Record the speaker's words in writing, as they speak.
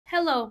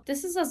Hello,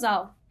 this is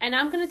Azal, and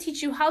I'm going to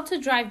teach you how to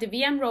drive the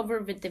Viam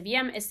Rover with the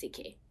Viam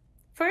SDK.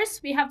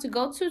 First, we have to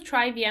go to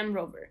Try Viam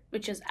Rover,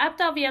 which is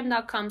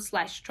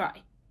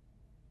app.viam.com/try.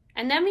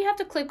 And then we have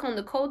to click on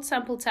the Code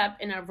Sample tab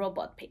in our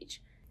robot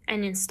page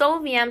and install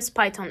Viam's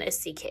Python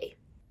SDK.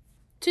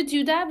 To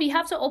do that, we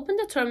have to open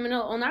the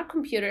terminal on our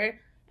computer,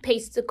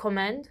 paste the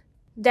command,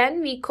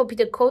 then we copy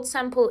the code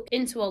sample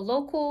into a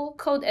local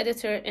code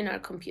editor in our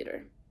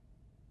computer.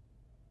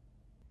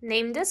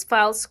 Name this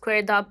file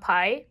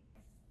square.py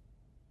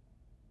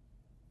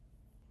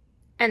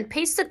and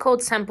paste the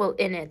code sample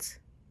in it.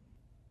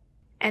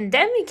 And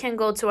then we can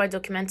go to our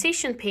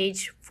documentation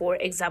page for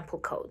example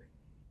code.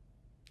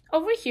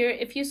 Over here,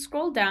 if you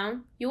scroll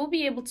down, you will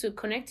be able to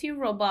connect to your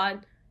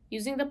robot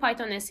using the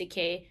Python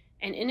SDK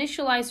and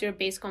initialize your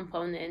base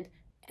component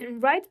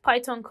and write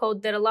Python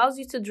code that allows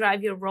you to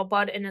drive your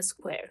robot in a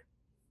square.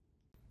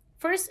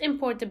 First,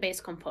 import the base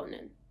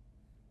component.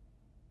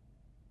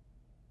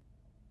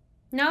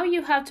 Now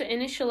you have to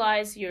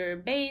initialize your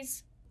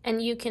base,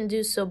 and you can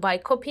do so by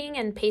copying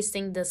and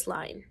pasting this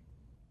line.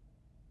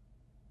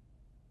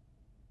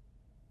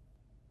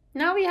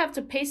 Now we have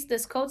to paste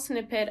this code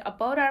snippet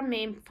about our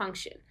main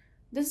function.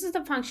 This is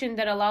the function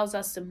that allows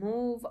us to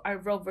move our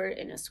rover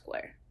in a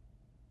square.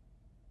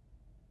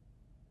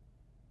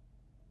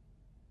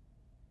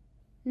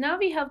 Now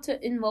we have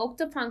to invoke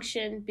the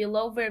function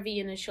below where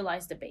we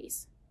initialize the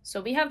base.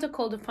 So we have to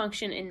call the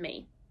function in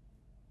main.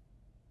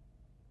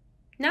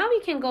 Now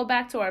we can go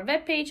back to our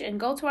web page and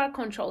go to our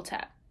control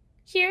tab.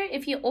 Here,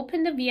 if you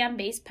open the Viam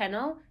base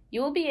panel,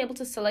 you will be able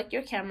to select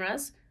your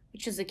cameras,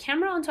 which is a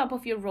camera on top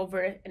of your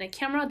rover and a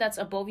camera that's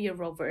above your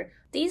rover.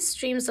 These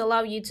streams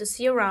allow you to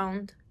see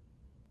around.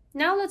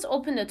 Now let's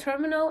open the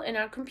terminal in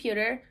our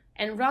computer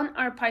and run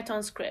our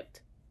Python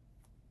script.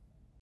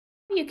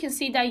 You can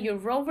see that your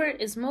rover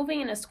is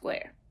moving in a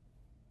square.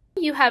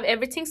 You have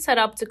everything set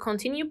up to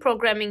continue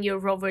programming your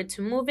rover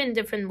to move in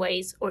different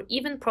ways or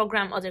even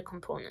program other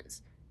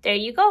components. There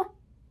you go.